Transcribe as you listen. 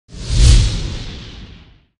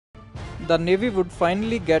the Navy would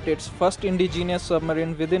finally get its first indigenous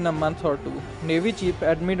submarine within a month or two. Navy Chief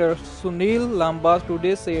Admiral Sunil Lanba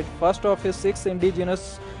today said first of his 6 indigenous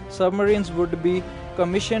submarines would be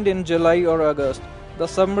commissioned in July or August. The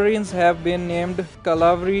submarines have been named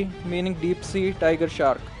Kalvari, meaning deep sea tiger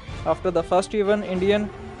shark, after the first even Indian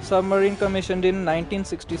submarine commissioned in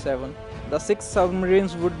 1967. The 6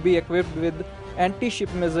 submarines would be equipped with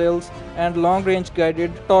anti-ship missiles and long-range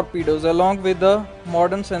guided torpedoes along with a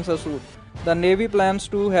modern sensor suit. The Navy plans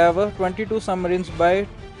to have 22 submarines by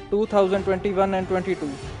 2021 and 22,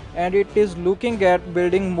 and it is looking at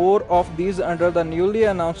building more of these under the newly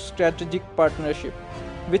announced strategic partnership,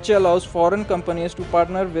 which allows foreign companies to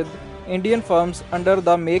partner with Indian firms under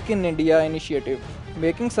the Make in India initiative.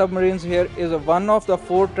 Making submarines here is one of the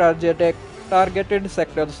 4 targeted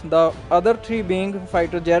sectors, the other 3 being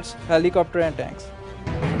fighter jets, helicopter and tanks.